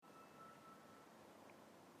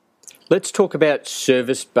Let's talk about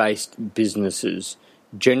service-based businesses.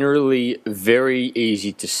 Generally very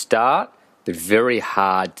easy to start, but very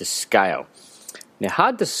hard to scale. Now,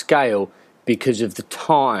 hard to scale because of the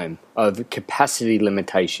time of capacity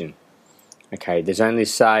limitation. Okay, there's only,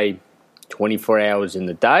 say, 24 hours in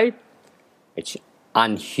the day. It's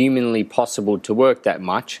unhumanly possible to work that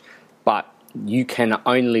much, but you can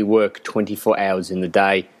only work 24 hours in the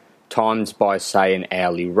day, times by, say, an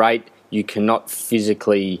hourly rate. You cannot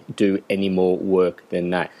physically do any more work than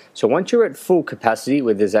that. So once you're at full capacity,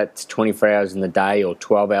 whether that's 24 hours in the day or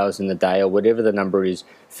 12 hours in the day or whatever the number is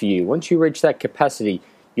for you, once you reach that capacity,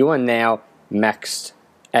 you are now maxed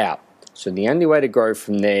out. So the only way to grow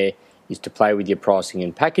from there is to play with your pricing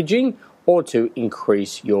and packaging or to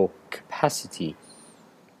increase your capacity.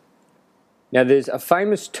 Now, there's a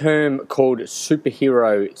famous term called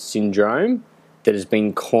superhero syndrome that has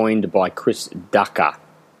been coined by Chris Ducker,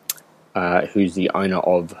 who's the owner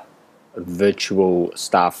of Virtual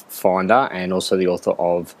Staff Finder and also the author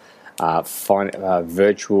of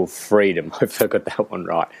Virtual Freedom. Hopefully I got that one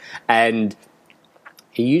right. And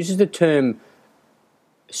he uses the term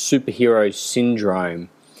superhero syndrome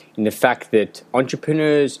in the fact that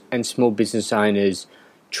entrepreneurs and small business owners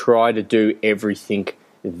try to do everything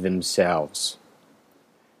themselves.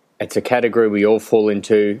 It's a category we all fall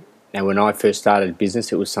into. Now, when I first started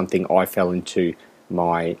business, it was something I fell into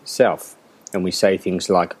myself. And we say things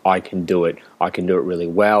like, I can do it really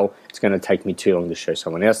well, it's going to take me too long to show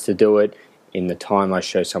someone else to do it, in the time I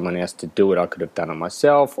show someone else to do it, I could have done it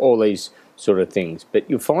myself, all these sort of things. But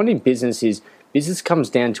you'll find in business comes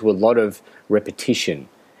down to a lot of repetition.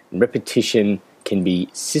 And repetition can be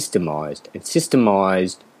systemized, and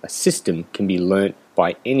a system can be learnt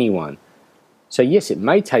by anyone. So yes, it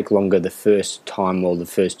may take longer the first time or the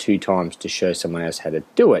first two times to show someone else how to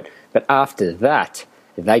do it, but after that,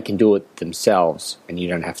 they can do it themselves and you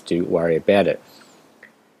don't have to worry about it.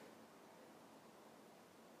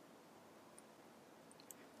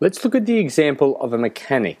 Let's look at the example of a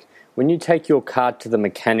mechanic. When you take your car to the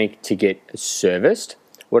mechanic to get serviced,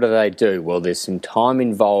 what do? Well, there's some time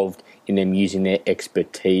involved in them using their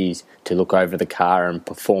expertise to look over the car and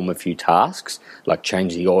perform a few tasks, like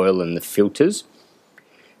change the oil and the filters.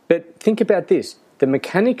 But think about this. The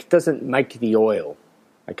mechanic doesn't make the oil,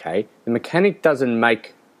 okay? The mechanic doesn't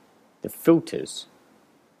make the filters.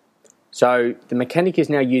 So the mechanic is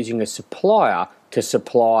now using a supplier to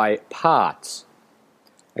supply parts.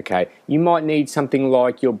 Okay, you might need something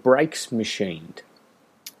like your brakes machined.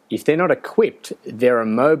 If they're not equipped, there are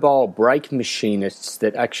mobile brake machinists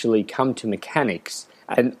that actually come to mechanics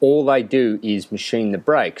and all they do is machine the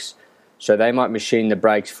brakes. So they might machine the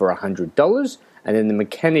brakes for $100 and then the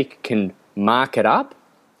mechanic can mark it up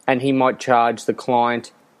and he might charge the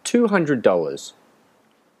client $200.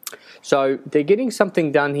 So they're getting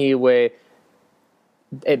something done here where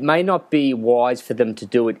it may not be wise for them to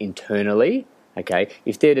do it internally. Okay,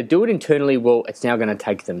 if they're to do it internally, well, it's now going to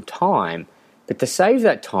take them time. But to save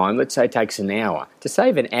that time, let's say it takes an hour. To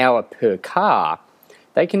save an hour per car,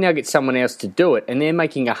 they can now get someone else to do it, and they're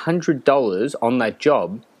making $100 on that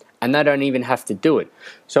job, and they don't even have to do it.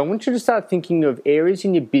 So I want you to start thinking of areas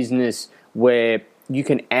in your business where you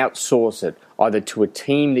can outsource it, either to a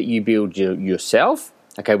team that you build yourself,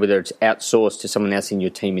 okay, whether it's outsourced to someone else in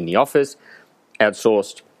your team in the office,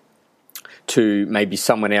 outsourced to maybe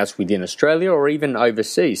someone else within Australia or even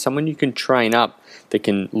overseas, someone you can train up that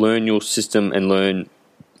can learn your system and learn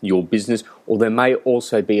your business. Or there may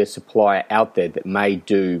also be a supplier out there that may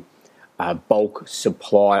do bulk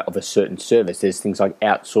supply of a certain service. There's things like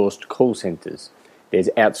outsourced call centers. There's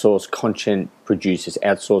outsourced content producers,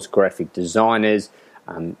 outsourced graphic designers,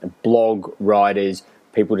 blog writers,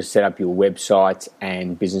 people to set up your websites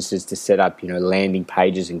and businesses to set up, landing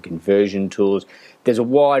pages and conversion tools. There's a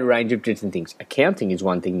wide range of different things. Accounting is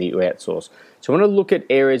one thing that you outsource. So I want to look at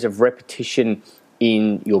areas of repetition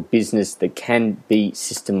in your business that can be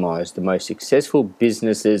systemized. The most successful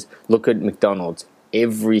businesses, look at McDonald's.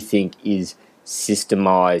 Everything is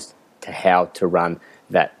systemized to how to run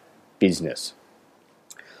that business.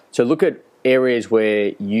 So look at areas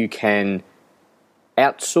where you can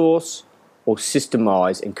outsource or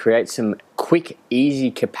systemize and create some quick, easy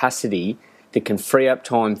capacity that can free up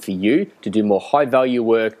time for you to do more high-value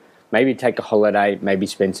work, maybe take a holiday, maybe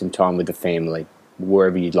spend some time with the family,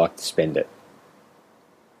 wherever you'd like to spend it.